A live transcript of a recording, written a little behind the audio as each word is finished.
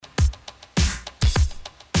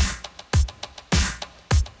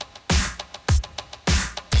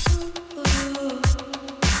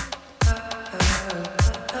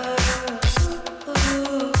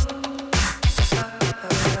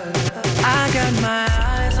got my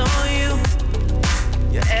eyes on you.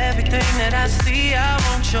 You're everything that I see. I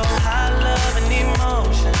want your high love and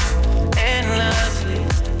emotion endlessly.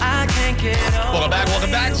 I can't get over.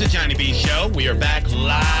 Welcome back to the Johnny B Show. We are back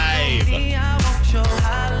live.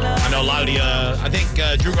 I know a lot of the, I think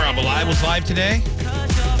Drew Garabo Live was live today.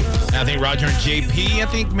 And I think Roger and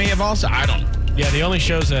JP, may have also. I don't know. Yeah, the only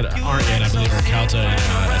shows that aren't yet, I believe, are Calta and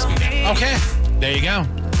SBK. Okay, there you go.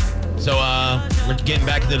 So we're getting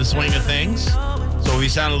back into the swing of things. So we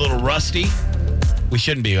sound a little rusty. We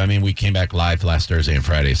shouldn't be. I mean, we came back live last Thursday and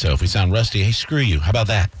Friday. So if we sound rusty, hey, screw you. How about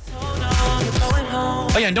that?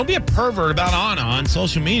 Oh, yeah, and don't be a pervert about Anna on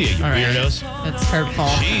social media, you weirdos. That's hurtful.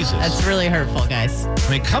 Jesus. That's really hurtful, guys. I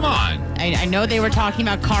mean, come on. I know they were talking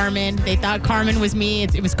about Carmen. They thought Carmen was me.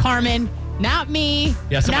 It was Carmen, not me.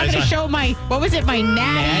 Yeah, I'm not going to show my, what was it, my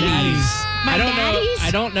natties? My natties? I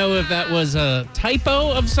don't know if that was a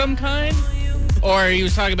typo of some kind, or he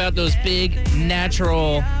was talking about those big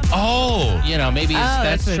natural. Oh. Maybe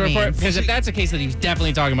that's what it short for it. means. Because if that's the case, then he was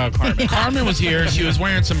definitely talking about Carmen. Carmen was here. She was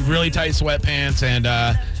wearing some really tight sweatpants and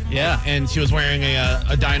and she was wearing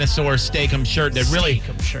a dinosaur Steak-'em shirt that really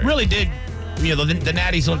did. The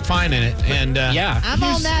natties looked fine in it, and I'm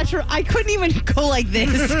all natural. I couldn't even go like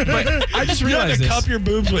this. But I just you had realized to cup your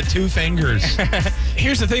boobs with 2 fingers.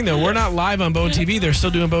 Here's the thing, though. We're not live on Bone TV. They're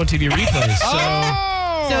still doing Bone TV replays.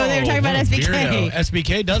 So they're talking about SBK. Weirdo.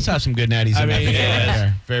 SBK does have some good natties in there.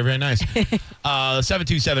 Yeah. Very, very nice.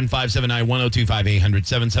 727-579-1025,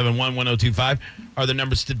 800-771-1025 are the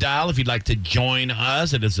numbers to dial if you'd like to join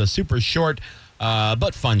us. It is a super short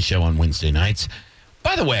but fun show on Wednesday nights.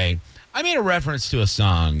 By the way, I made a reference to a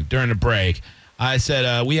song during the break. I said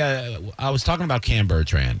I was talking about Cam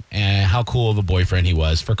Bertrand and how cool of a boyfriend he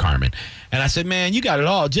was for Carmen. And I said, man, you got it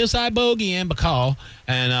all. Just like Bogey and Bacall.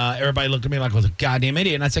 And everybody looked at me like I was a goddamn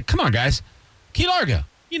idiot. And I said, come on, guys. Key Largo,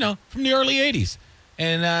 from the early 80s.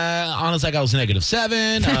 And Anna's like, I was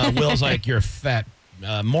 -7. Will's like, you're a fat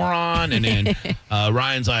moron. And then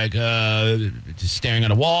Ryan's like, just staring at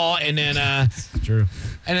a wall. And then True.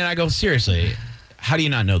 And then I go, seriously, how do you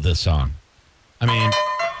not know this song? I mean,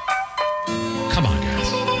 come on,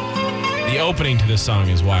 guys. The opening to this song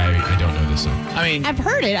is why I don't know this song. I mean, I've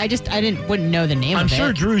heard it. I wouldn't know the name of it. I'm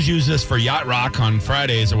sure Drew's used this for Yacht Rock on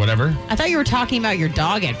Fridays or whatever. I thought you were talking about your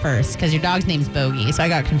dog at first because your dog's name's Bogey, so I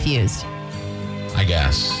got confused. I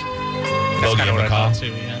guess. That's kind of what I thought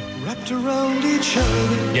too, Wrapped around each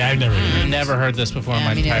other. Yeah, I've Never heard this before in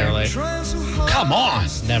my me entire neither. life. Come on.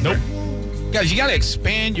 Never. Nope. Guys, you got to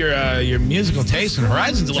expand your musical taste and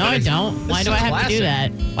horizons a No, little I bit. don't. Why do I have to do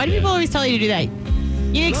that? Why do people always tell you to do that?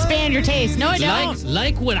 You expand your taste. No, I don't.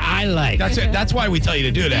 Like what I like. That's it. That's why we tell you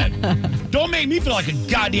to do that. Don't make me feel like a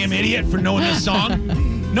goddamn idiot for knowing this song.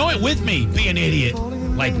 Know it with me. Be an idiot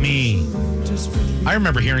like me. I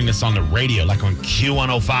remember hearing this on the radio, like on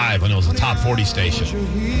Q105 when it was a top 40 station.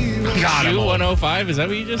 God, Q105? Is that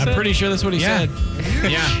what you just said? I'm pretty sure that's what he said.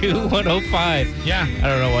 Yeah. Q105. Yeah. I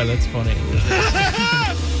don't know why that's funny.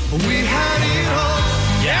 We had it all.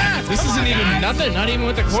 Yeah. This isn't even nothing. Not even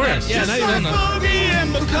with the chorus. Yeah, not even remotely.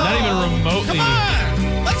 Come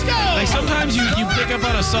on. Let's go. Like sometimes you pick up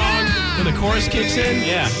on a song when the chorus kicks in.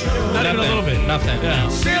 Yeah. Not even a little bit. Nothing. Yeah.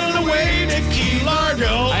 Sailing away to Key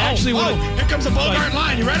Largo. I actually want to. Here comes a Bogart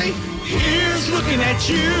line. You ready? Here's looking at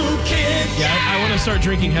you, kid. Yeah, I want to start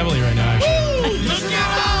drinking heavily right now, actually. Look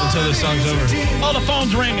at Until this song's over. Oh, the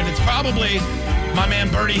phone's ringing. It's probably my man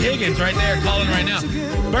Bertie Higgins right there calling right now.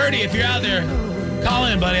 Bertie, if you're out there, call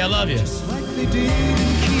in, buddy. I love you.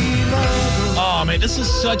 Oh, man, this is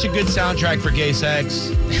such a good soundtrack for gay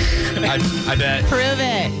sex. I bet. Prove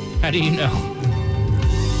it. How do you know?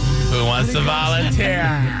 Who wants to volunteer?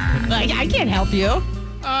 Like, I can't help you.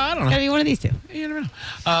 I don't know. Gotta be one of these two. You never know.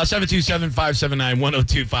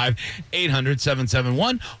 727-579-1025,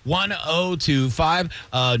 800-771-1025.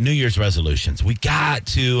 New Year's resolutions. We got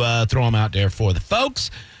to throw them out there for the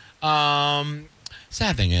folks.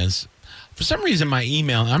 Sad thing is, for some reason, my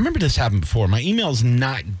email, I remember this happened before, my email's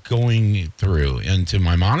not going through into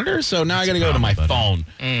my monitor, so now I got to go to my phone.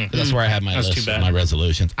 That's where I have my That's list too bad. of my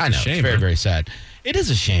resolutions. I know, Shame, it's very, man. very sad. It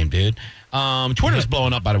is a shame, dude. Twitter's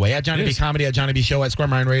blowing up, by the way. At Johnny B Comedy, at Johnny B Show, at Square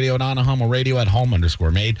Mind Radio, at Anna Hummel Radio, at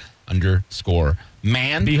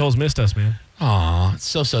home_made_man. B-holes missed us, man. Aw, it's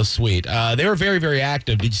so sweet. They were very, very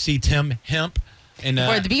active. Did you see Tim Hemp? And,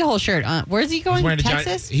 Or the B-hole shirt. Where's he going?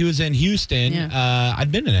 Texas? He was in Houston. Yeah.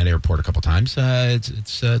 I've been in that airport a couple times.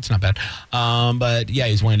 It's not bad. But yeah,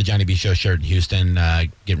 he's wearing a Johnny B Show shirt in Houston,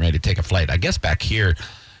 getting ready to take a flight. I guess back here.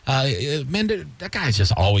 Man, that guy's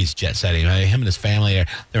just always jet setting. Him and his family,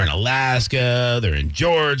 they're in Alaska, they're in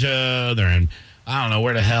Georgia, they're in I don't know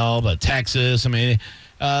where the hell, but Texas. I mean,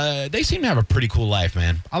 They seem to have a pretty cool life,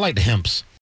 man. I like the hemps.